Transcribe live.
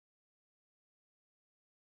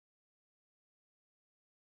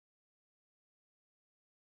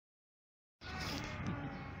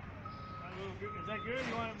good?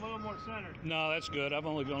 You want it a little more centered? No, that's good. I've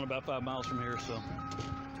only gone about 5 miles from here, so. All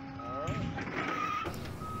right.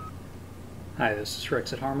 Hi, this is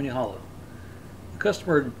Rex at Harmony Hollow. The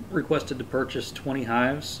customer requested to purchase 20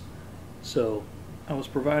 hives, so I was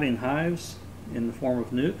providing hives in the form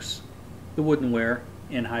of Nucs, the Woodenware,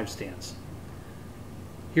 and hive stands.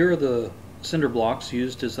 Here are the cinder blocks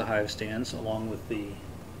used as the hive stands, along with the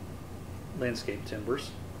landscape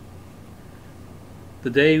timbers. The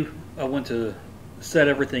day I went to set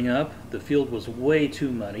everything up, the field was way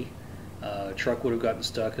too muddy. A truck would have gotten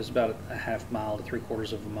stuck. It was about a half mile to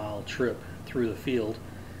 3/4 of a mile trip through the field,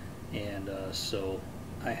 and so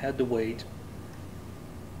I had to wait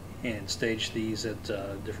and stage these at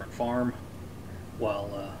a different farm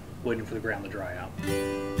while waiting for the ground to dry out.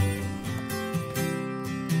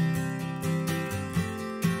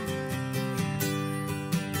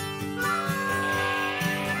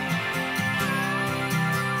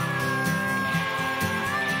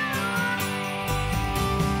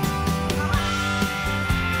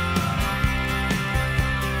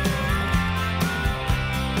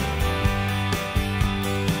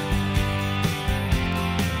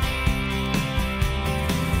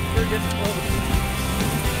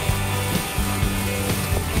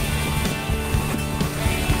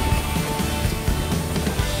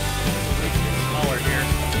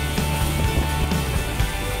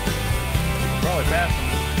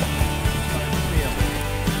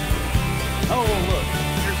 Oh, look,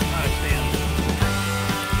 here's the hive stand.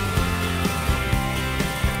 1,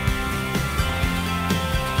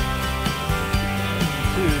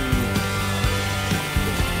 2,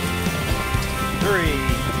 3,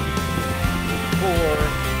 4,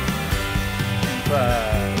 and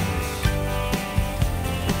 5.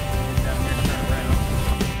 Down here, turn around.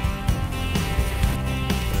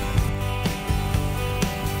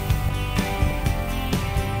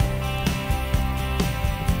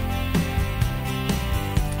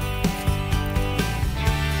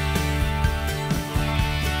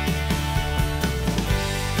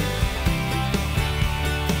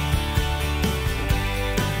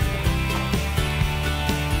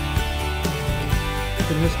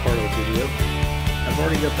 In this part of the video, I've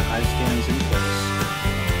already got the hive stands in place,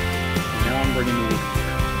 and now I'm bringing the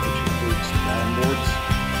Woodenware, which includes the bottom boards,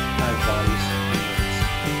 hive bodies, and lids.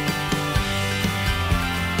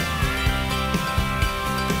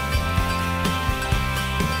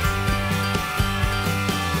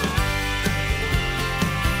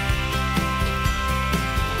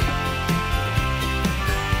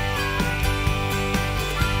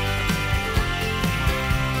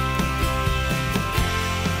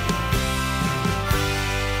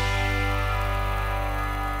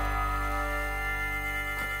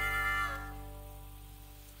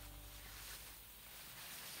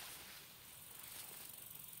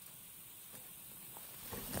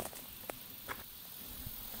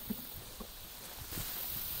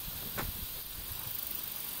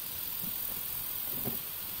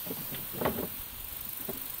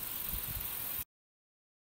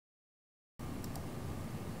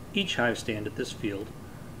 Each hive stand at this field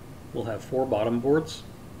will have 4 bottom boards,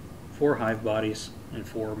 4 hive bodies, and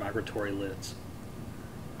 4 migratory lids.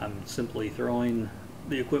 I'm simply throwing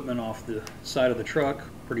the equipment off the side of the truck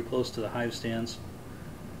pretty close to the hive stands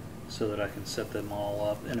so that I can set them all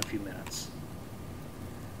up in a few minutes.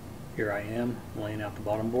 Here I am laying out the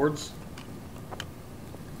bottom boards,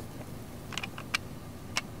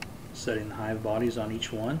 setting the hive bodies on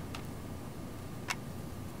each one,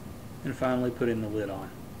 and finally putting the lid on.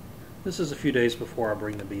 This is a few days before I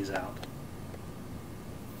bring the bees out.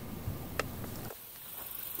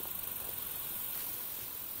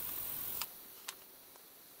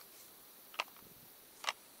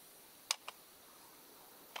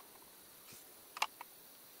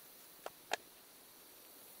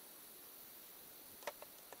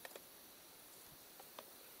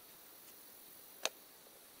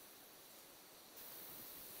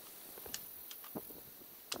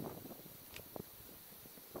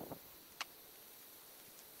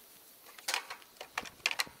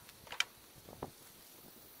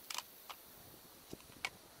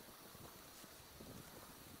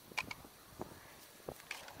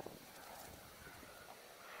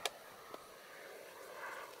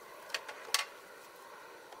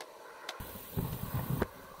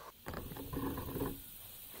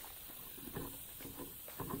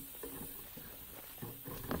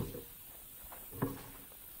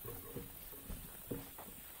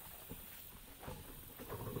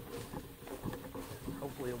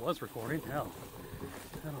 Hopefully it was recording. Hell,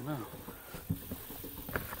 I don't know.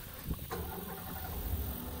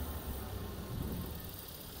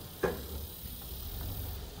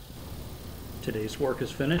 Today's work is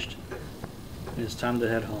finished, and it's time to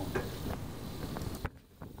head home.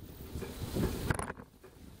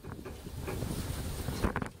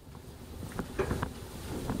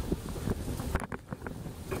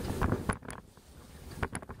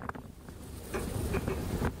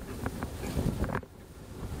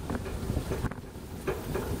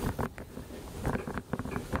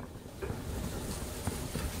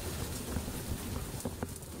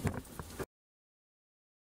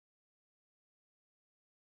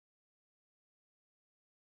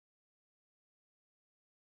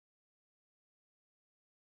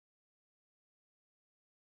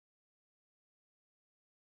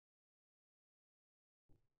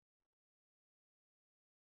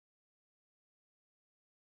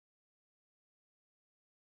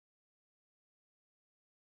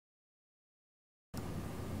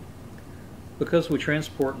 Because we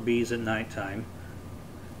transport bees at nighttime,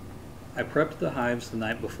 I prepped the hives the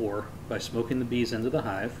night before by smoking the bees into the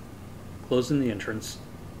hive, closing the entrance,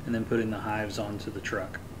 and then putting the hives onto the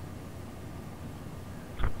truck.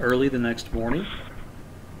 Early the next morning,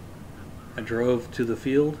 I drove to the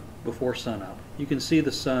field before sunup. You can see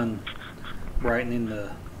the sun brightening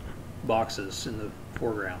the boxes in the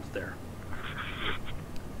foreground there.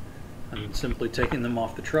 I'm simply taking them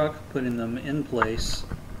off the truck, putting them in place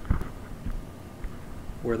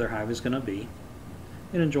where their hive is going to be,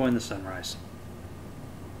 and enjoying the sunrise.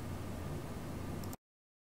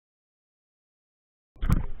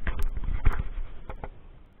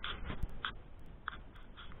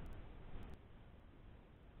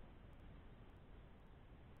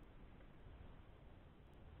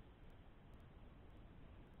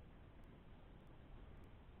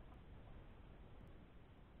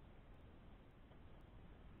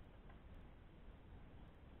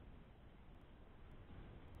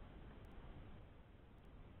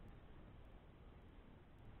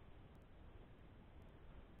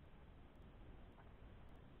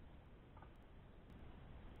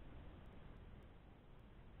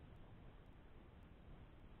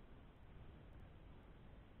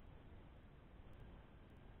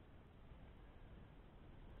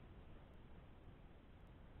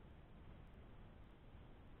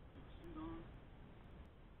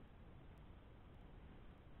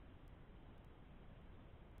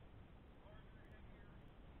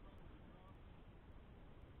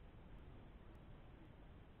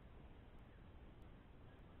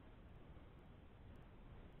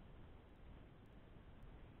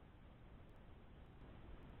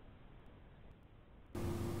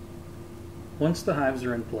 Once the hives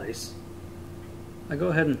are in place, I go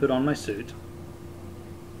ahead and put on my suit,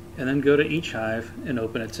 and then go to each hive and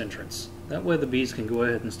open its entrance. That way the bees can go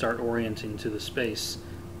ahead and start orienting to the space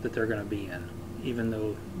that they're going to be in, even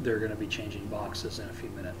though they're going to be changing boxes in a few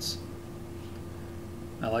minutes.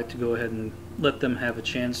 I like to go ahead and let them have a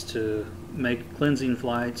chance to make cleansing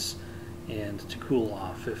flights and to cool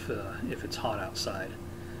off if it's hot outside.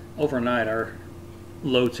 Overnight our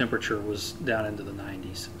low temperature was down into the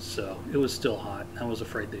 90s, so it was still hot. I was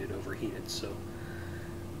afraid they had overheated, so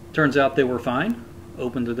turns out they were fine.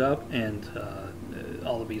 Opened it up, and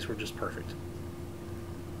all the bees were just perfect.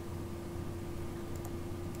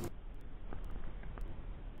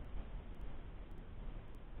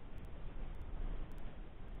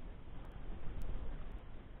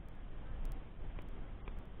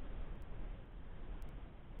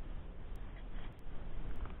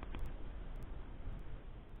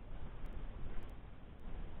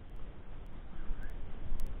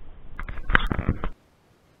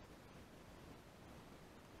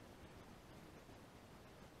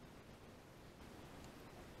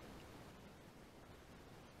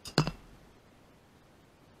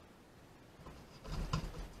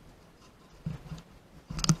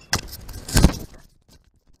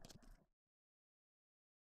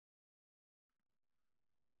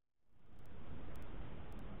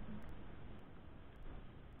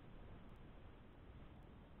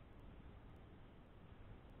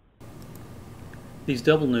 These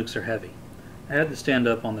double nucs are heavy. I had to stand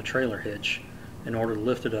up on the trailer hitch in order to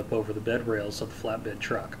lift it up over the bed rails of the flatbed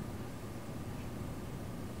truck.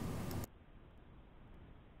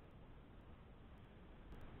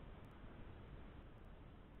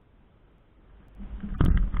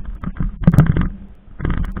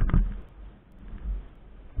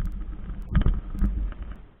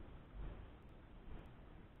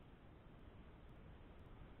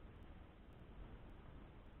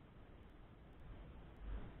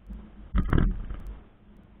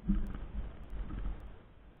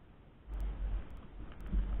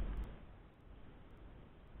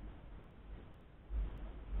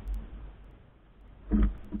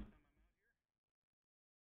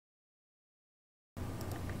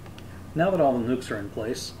 Now that all the nukes are in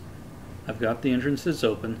place, I've got the entrances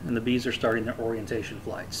open and the bees are starting their orientation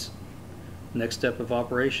flights. Next step of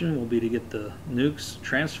operation will be to get the nukes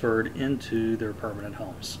transferred into their permanent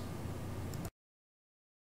homes.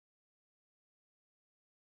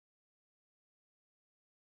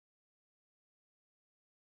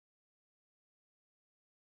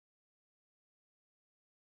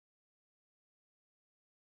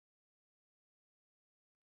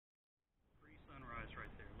 Pre-sunrise right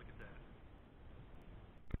there, look at that.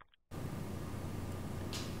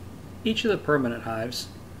 Each of the permanent hives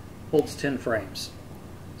holds 10 frames.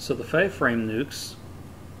 So the 5-frame nukes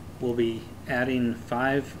will be adding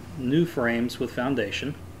 5 new frames with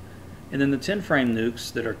foundation, and then the 10-frame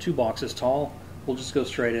nukes that are 2 boxes tall will just go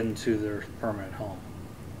straight into their permanent home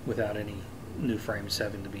without any new frames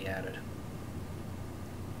having to be added.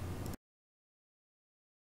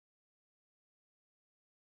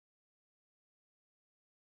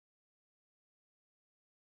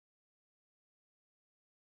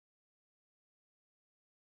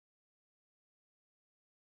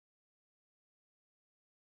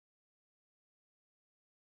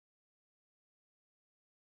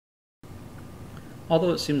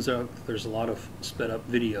 Although it seems like there's a lot of sped up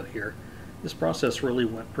video here, this process really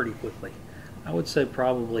went pretty quickly. I would say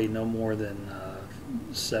probably no more than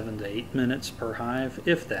 7 to 8 minutes per hive,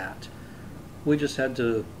 if that. We just had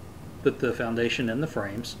to put the foundation in the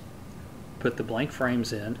frames, put the blank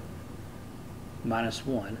frames in,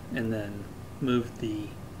 -1, and then move the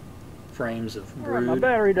frames of brood. My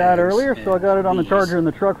battery died earlier, so I got it on the charger in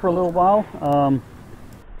the truck for a little while.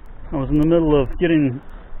 I was in the middle of getting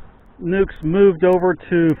nukes moved over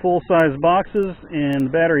to full-size boxes and the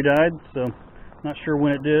battery died, so not sure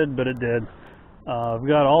when it did, but it did. I've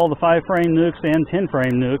got all the 5-frame nukes and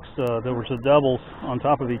 10-frame nukes, there were the doubles on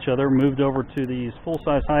top of each other, moved over to these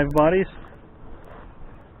full-size hive bodies.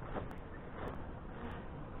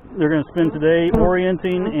 They're going to spend today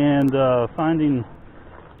orienting and finding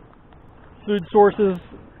food sources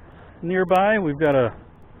nearby. We've got a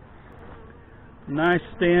nice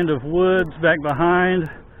stand of woods back behind.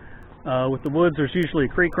 With the woods, there's usually a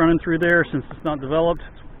creek running through there since it's not developed.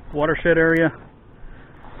 It's a watershed area.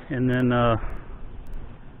 And then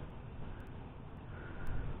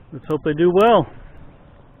let's hope they do well.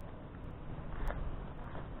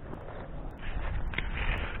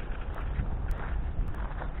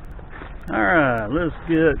 Alright, let's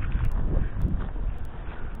get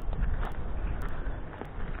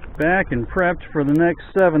back and prepped for the next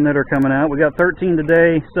 7 that are coming out. We got 13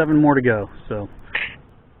 today, 7 more to go. So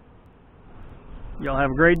y'all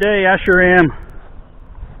have a great day. I sure am.